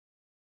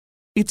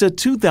It's a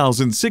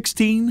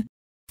 2016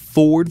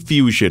 Ford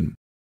Fusion.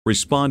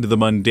 Respond to the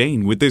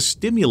mundane with this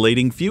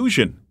stimulating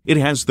Fusion. It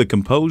has the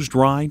composed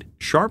ride,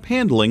 sharp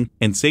handling,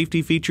 and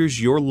safety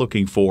features you're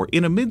looking for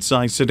in a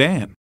midsize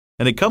sedan.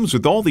 And it comes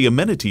with all the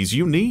amenities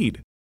you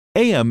need: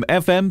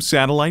 AM/FM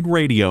satellite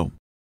radio,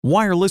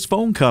 wireless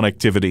phone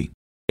connectivity,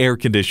 air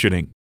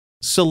conditioning,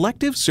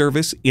 selective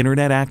service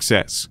internet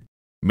access,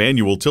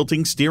 manual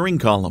tilting steering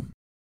column,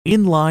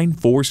 inline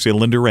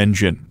 4-cylinder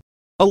engine,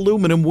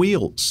 aluminum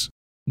wheels,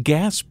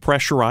 gas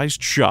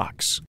pressurized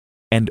shocks,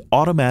 and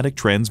automatic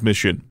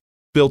transmission.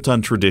 Built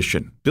on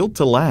tradition, built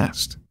to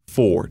last.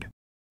 Ford.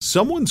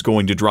 Someone's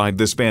going to drive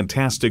this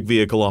fantastic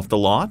vehicle off the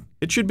lot.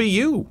 It should be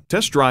you.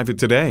 Test drive it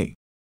today.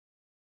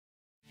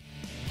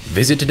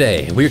 Visit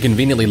today. We're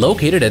conveniently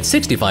located at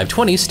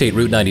 6520 State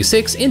Route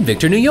 96 in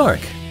Victor, New York.